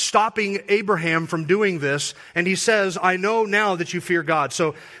is stopping Abraham from doing this. And he says, I know now that you fear God.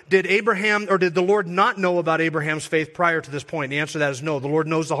 So did the Lord not know about Abraham's faith prior to this point? The answer to that is no. The Lord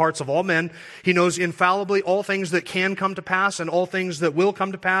knows the hearts of all men. He knows infallibly all things that can come to pass and all things that will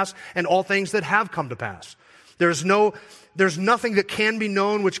come to pass and all things that have come to pass. There's nothing that can be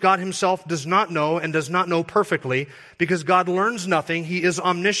known which God himself does not know and does not know perfectly, because God learns nothing. He is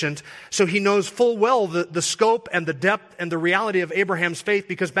omniscient. So he knows full well the scope and the depth and the reality of Abraham's faith,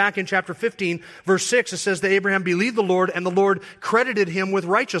 because back in chapter 15, verse 6, it says that Abraham believed the Lord and the Lord credited him with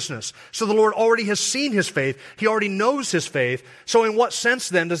righteousness. So the Lord already has seen his faith. He already knows his faith. So in what sense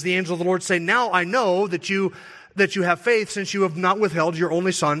then does the angel of the Lord say, now I know that you have faith, since you have not withheld your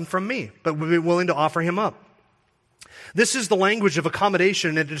only son from me, but would be willing to offer him up? This is the language of accommodation,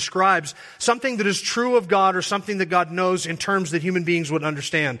 and it describes something that is true of God or something that God knows in terms that human beings would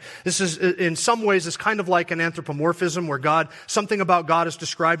understand. This is, in some ways, it's kind of like an anthropomorphism where something about God is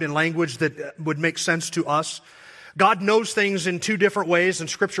described in language that would make sense to us. God knows things in two different ways, and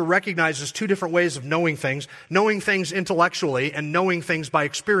Scripture recognizes two different ways of knowing things intellectually and knowing things by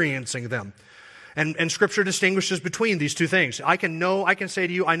experiencing them. And Scripture distinguishes between these two things. I can say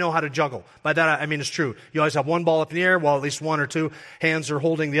to you, I know how to juggle. By that, I mean it's true. You always have one ball up in the air, while at least one or two hands are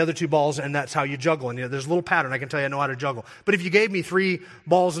holding the other two balls, and that's how you juggle. And there's a little pattern. I can tell you I know how to juggle. But if you gave me 3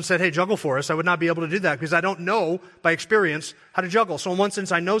 balls and said, hey, juggle for us, I would not be able to do that, because I don't know by experience how to juggle. So in one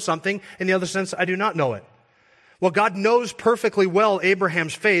sense, I know something. In the other sense, I do not know it. Well, God knows perfectly well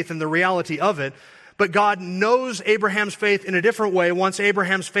Abraham's faith and the reality of it. But God knows Abraham's faith in a different way once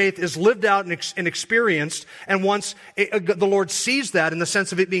Abraham's faith is lived out and experienced, and once the Lord sees that in the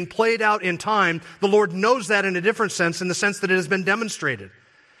sense of it being played out in time, the Lord knows that in a different sense, in the sense that it has been demonstrated.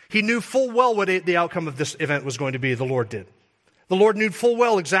 He knew full well what the outcome of this event was going to be, the Lord did. The Lord knew full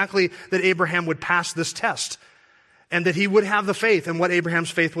well exactly that Abraham would pass this test, and that he would have the faith and what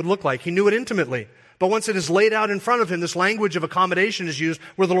Abraham's faith would look like. He knew it intimately. But once it is laid out in front of him, this language of accommodation is used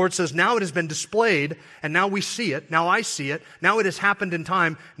where the Lord says, now it has been displayed, and now we see it, now I see it, now it has happened in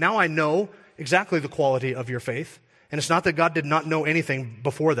time, now I know exactly the quality of your faith. And it's not that God did not know anything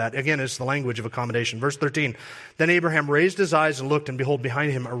before that. Again, it's the language of accommodation. Verse 13, then Abraham raised his eyes and looked, and behold,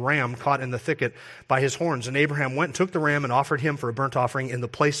 behind him a ram caught in the thicket by his horns. And Abraham went and took the ram and offered him for a burnt offering in the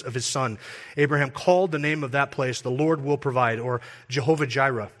place of his son. Abraham called the name of that place, the Lord will provide, or Jehovah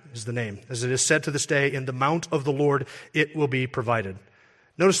Jireh is the name. As it is said to this day, in the mount of the Lord it will be provided.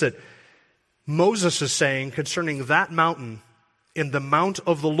 Notice that Moses is saying concerning that mountain, in the mount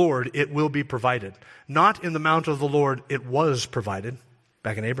of the Lord it will be provided. Not in the mount of the Lord it was provided,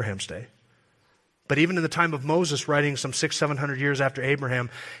 back in Abraham's day. But even in the time of Moses, writing some 600-700 years after Abraham,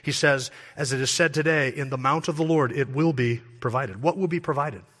 he says, as it is said today, in the mount of the Lord it will be provided. What will be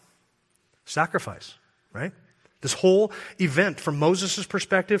provided? Sacrifice, right? This whole event, from Moses'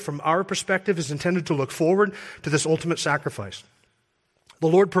 perspective, from our perspective, is intended to look forward to this ultimate sacrifice. The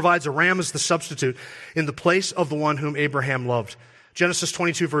Lord provides a ram as the substitute in the place of the one whom Abraham loved. Genesis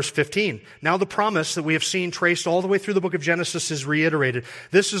 22, verse 15. Now the promise that we have seen traced all the way through the book of Genesis is reiterated.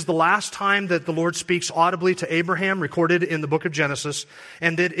 This is the last time that the Lord speaks audibly to Abraham, recorded in the book of Genesis,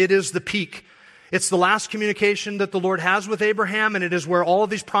 and it is the peak. It's the last communication that the Lord has with Abraham, and it is where all of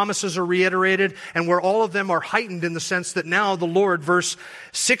these promises are reiterated and where all of them are heightened in the sense that now the Lord, verse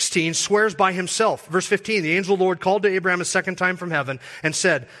 16, swears by himself. Verse 15, the angel of the Lord called to Abraham a second time from heaven and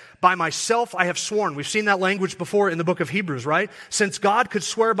said, by myself I have sworn. We've seen that language before in the book of Hebrews, right? Since God could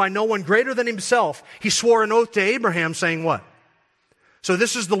swear by no one greater than himself, he swore an oath to Abraham saying what? So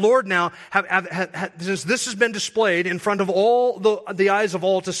this is the Lord now, since this has been displayed in front of all the eyes of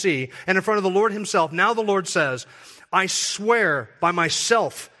all to see, and in front of the Lord himself, now the Lord says, I swear by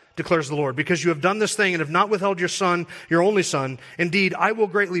myself, declares the Lord, because you have done this thing and have not withheld your son, your only son. Indeed, I will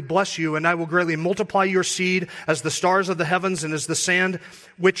greatly bless you, and I will greatly multiply your seed as the stars of the heavens and as the sand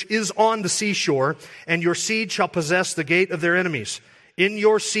which is on the seashore, and your seed shall possess the gate of their enemies. In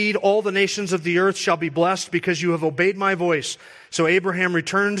your seed all the nations of the earth shall be blessed, because you have obeyed my voice. So Abraham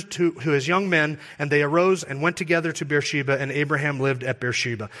returned to his young men, and they arose and went together to Beersheba, and Abraham lived at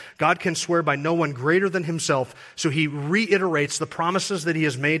Beersheba. God can swear by no one greater than himself, so he reiterates the promises that he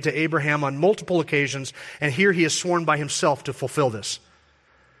has made to Abraham on multiple occasions, and here he has sworn by himself to fulfill this.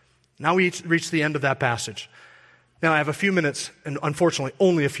 Now we reach the end of that passage. Now I have a few minutes, and unfortunately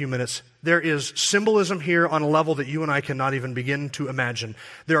only a few minutes. There is symbolism here on a level that you and I cannot even begin to imagine.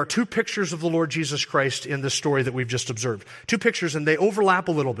 There are two pictures of the Lord Jesus Christ in this story that we've just observed. Two pictures, and they overlap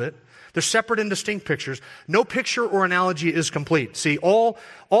a little bit. They're separate and distinct pictures. No picture or analogy is complete. See, all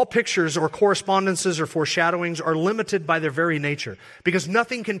pictures or correspondences or foreshadowings are limited by their very nature, because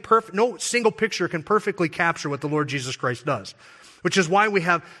no single picture can perfectly capture what the Lord Jesus Christ does. Which is why we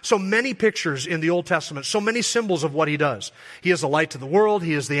have so many pictures in the Old Testament, so many symbols of what he does. He is the light to the world.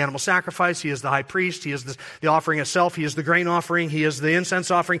 He is the animal sacrifice. He is the high priest. He is the offering itself. He is the grain offering. He is the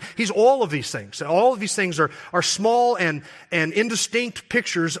incense offering. He's all of these things. All of these things are small and indistinct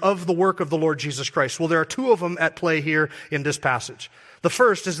pictures of the work of the Lord Jesus Christ. Well, there are two of them at play here in this passage. The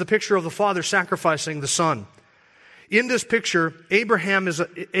first is the picture of the Father sacrificing the Son. In this picture, Abraham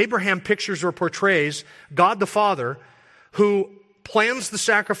pictures or portrays God the Father, who plans the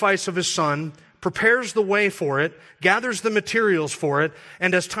sacrifice of his son, prepares the way for it, gathers the materials for it,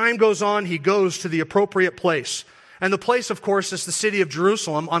 and as time goes on, he goes to the appropriate place. And the place, of course, is the city of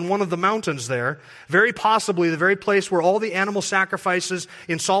Jerusalem on one of the mountains there, very possibly the very place where all the animal sacrifices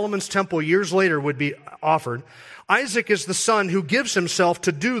in Solomon's temple years later would be offered. Isaac is the son who gives himself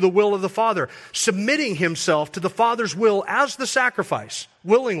to do the will of the Father, submitting himself to the Father's will as the sacrifice,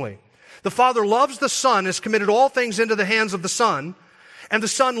 willingly. The Father loves the Son, has committed all things into the hands of the Son, and the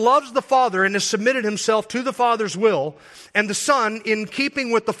Son loves the Father and has submitted himself to the Father's will, and the Son, in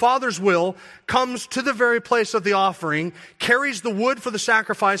keeping with the Father's will, comes to the very place of the offering, carries the wood for the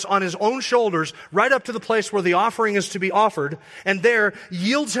sacrifice on his own shoulders, right up to the place where the offering is to be offered, and there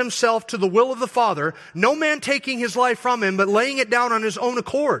yields himself to the will of the Father, no man taking his life from him, but laying it down on his own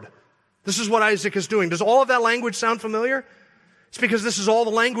accord. This is what Isaac is doing. Does all of that language sound familiar? It's because this is all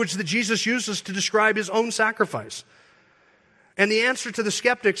the language that Jesus uses to describe his own sacrifice. And the answer to the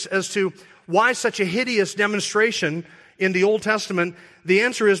skeptics as to why such a hideous demonstration in the Old Testament, the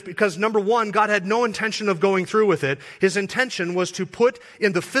answer is because, number one, God had no intention of going through with it. His intention was to put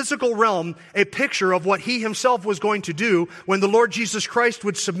in the physical realm a picture of what he himself was going to do when the Lord Jesus Christ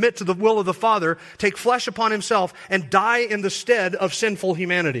would submit to the will of the Father, take flesh upon himself, and die in the stead of sinful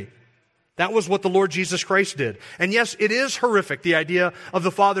humanity. That was what the Lord Jesus Christ did. And yes, it is horrific, the idea of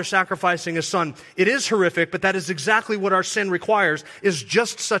the Father sacrificing his Son. It is horrific, but that is exactly what our sin requires, is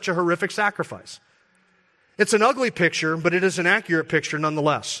just such a horrific sacrifice. It's an ugly picture, but it is an accurate picture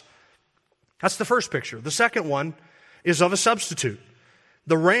nonetheless. That's the first picture. The second one is of a substitute.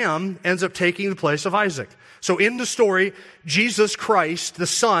 the ram ends up taking the place of Isaac. So in the story, Jesus Christ, the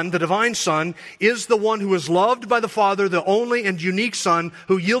Son, the divine Son, is the one who is loved by the Father, the only and unique Son,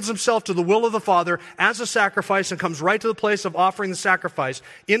 who yields himself to the will of the Father as a sacrifice and comes right to the place of offering the sacrifice.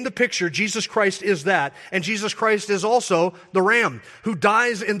 In the picture, Jesus Christ is that, and Jesus Christ is also the ram who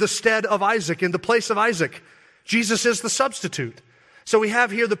dies in the stead of Isaac, in the place of Isaac. Jesus is the substitute. So we have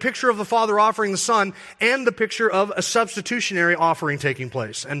here the picture of the Father offering the Son and the picture of a substitutionary offering taking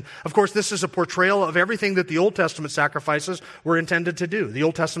place. And of course, this is a portrayal of everything that the Old Testament sacrifices were intended to do. The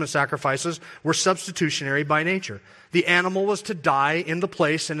Old Testament sacrifices were substitutionary by nature. The animal was to die in the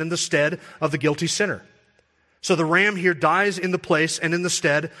place and in the stead of the guilty sinner. So the ram here dies in the place and in the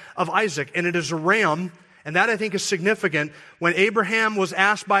stead of Isaac. And it is a ram, and that I think is significant. When Abraham was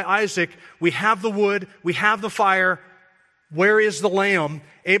asked by Isaac, we have the wood, we have the fire, where is the lamb?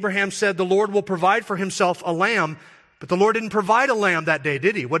 Abraham said the Lord will provide for himself a lamb, but the Lord didn't provide a lamb that day,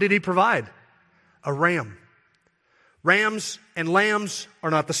 did he? What did he provide? A ram. Rams and lambs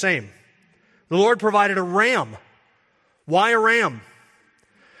are not the same. The Lord provided a ram. Why a ram?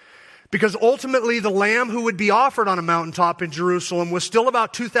 Because ultimately the lamb who would be offered on a mountaintop in Jerusalem was still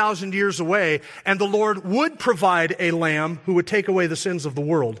about 2,000 years away, and the Lord would provide a lamb who would take away the sins of the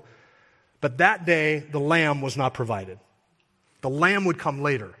world. But that day, the lamb was not provided. The lamb would come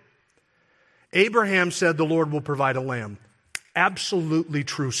later. Abraham said the Lord will provide a lamb. Absolutely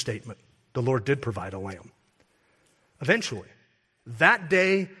true statement. The Lord did provide a lamb. Eventually. That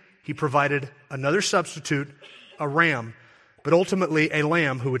day, he provided another substitute, a ram, but ultimately a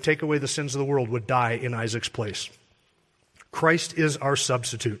lamb who would take away the sins of the world would die in Isaac's place. Christ is our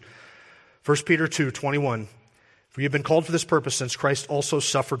substitute. 1 Peter 2:21. For you have been called for this purpose, since Christ also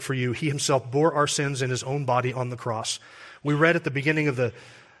suffered for you. He himself bore our sins in his own body on the cross. We read at the beginning of the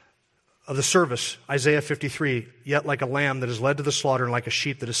service, Isaiah 53, yet like a lamb that is led to the slaughter and like a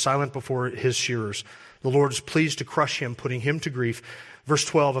sheep that is silent before his shearers, the Lord is pleased to crush him, putting him to grief. Verse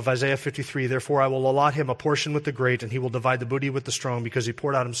 12 of Isaiah 53, therefore I will allot him a portion with the great, and he will divide the booty with the strong, because he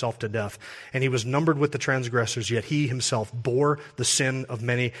poured out himself to death. And he was numbered with the transgressors, yet he himself bore the sin of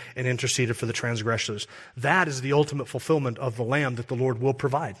many and interceded for the transgressors. That is the ultimate fulfillment of the lamb that the Lord will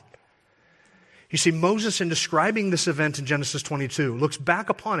provide. You see, Moses, in describing this event in Genesis 22, looks back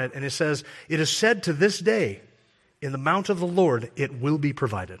upon it and it says, it is said to this day, in the mount of the Lord, it will be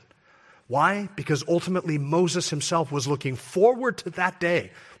provided. Why? Because ultimately Moses himself was looking forward to that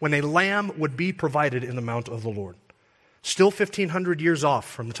day when a lamb would be provided in the mount of the Lord. Still 1,500 years off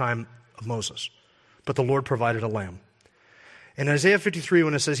from the time of Moses, but the Lord provided a lamb. In Isaiah 53,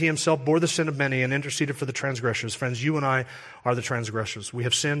 when it says he himself bore the sin of many and interceded for the transgressors, friends, you and I are the transgressors. We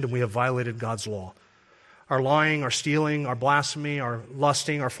have sinned and we have violated God's law. Our lying, our stealing, our blasphemy, our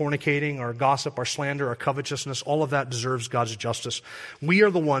lusting, our fornicating, our gossip, our slander, our covetousness, all of that deserves God's justice. We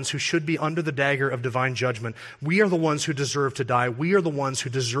are the ones who should be under the dagger of divine judgment. We are the ones who deserve to die. We are the ones who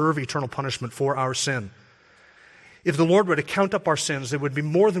deserve eternal punishment for our sin. If the Lord were to count up our sins, it would be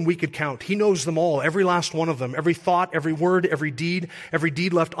more than we could count. He knows them all, every last one of them, every thought, every word, every deed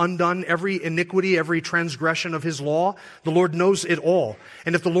left undone, every iniquity, every transgression of his law. The Lord knows it all.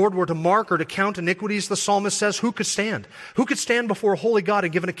 And if the Lord were to mark or to count iniquities, the psalmist says, who could stand? Who could stand before a holy God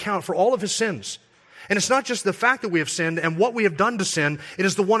and give an account for all of his sins? And it's not just the fact that we have sinned and what we have done to sin, it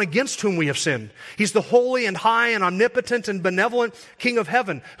is the one against whom we have sinned. He's the holy and high and omnipotent and benevolent King of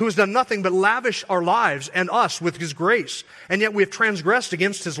heaven, who has done nothing but lavish our lives and us with his grace. And yet we have transgressed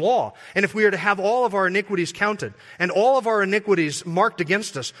against his law. And if we are to have all of our iniquities counted and all of our iniquities marked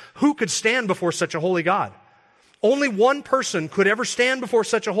against us, who could stand before such a holy God? Only one person could ever stand before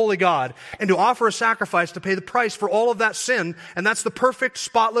such a holy God and to offer a sacrifice to pay the price for all of that sin, and that's the perfect,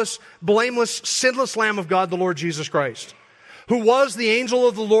 spotless, blameless, sinless Lamb of God, the Lord Jesus Christ, who was the angel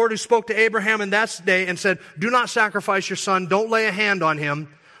of the Lord who spoke to Abraham in that day and said, do not sacrifice your son, don't lay a hand on him.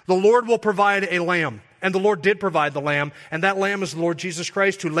 The Lord will provide a lamb. And the Lord did provide the lamb, and that lamb is the Lord Jesus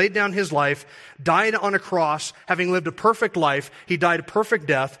Christ, who laid down his life, died on a cross, having lived a perfect life. He died a perfect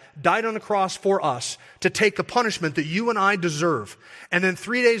death, died on a cross for us to take the punishment that you and I deserve. And then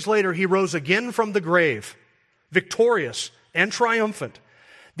 3 days later, he rose again from the grave, victorious and triumphant.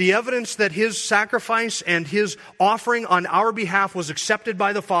 The evidence that his sacrifice and his offering on our behalf was accepted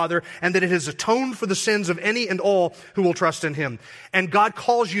by the Father, and that it has atoned for the sins of any and all who will trust in him. And God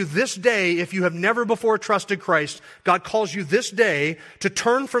calls you this day, if you have never before trusted Christ, God calls you this day to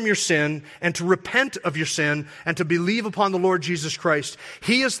turn from your sin and to repent of your sin and to believe upon the Lord Jesus Christ.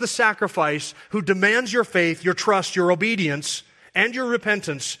 He is the sacrifice who demands your faith, your trust, your obedience, and your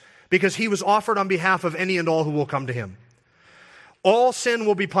repentance, because he was offered on behalf of any and all who will come to him. All sin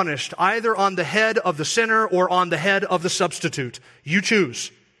will be punished, either on the head of the sinner or on the head of the substitute. You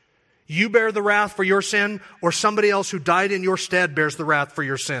choose. You bear the wrath for your sin, or somebody else who died in your stead bears the wrath for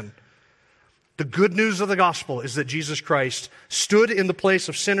your sin. The good news of the gospel is that Jesus Christ stood in the place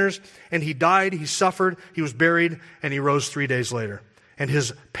of sinners, and he died, he suffered, he was buried, and he rose 3 days later. And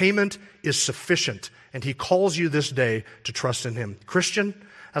his payment is sufficient, and he calls you this day to trust in him. Christian,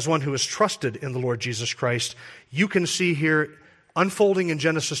 as one who has trusted in the Lord Jesus Christ, you can see here unfolding in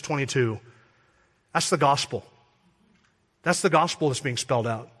Genesis 22, that's the gospel. That's the gospel that's being spelled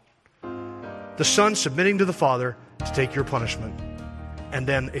out. The Son submitting to the Father to take your punishment, and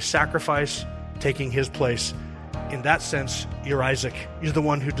then a sacrifice taking his place. In that sense, you're Isaac. You're the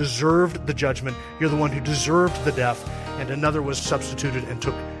one who deserved the judgment. You're the one who deserved the death, and another was substituted and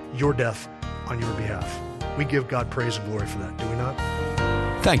took your death on your behalf. We give God praise and glory for that, do we not?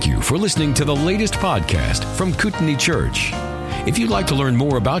 Thank you for listening to the latest podcast from Kootenai Church. If you'd like to learn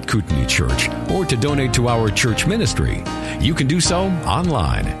more about Kootenai Church or to donate to our church ministry, you can do so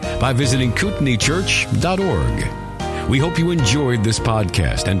online by visiting kootenaichurch.org. We hope you enjoyed this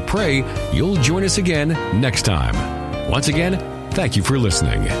podcast and pray you'll join us again next time. Once again, thank you for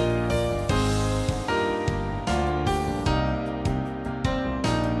listening.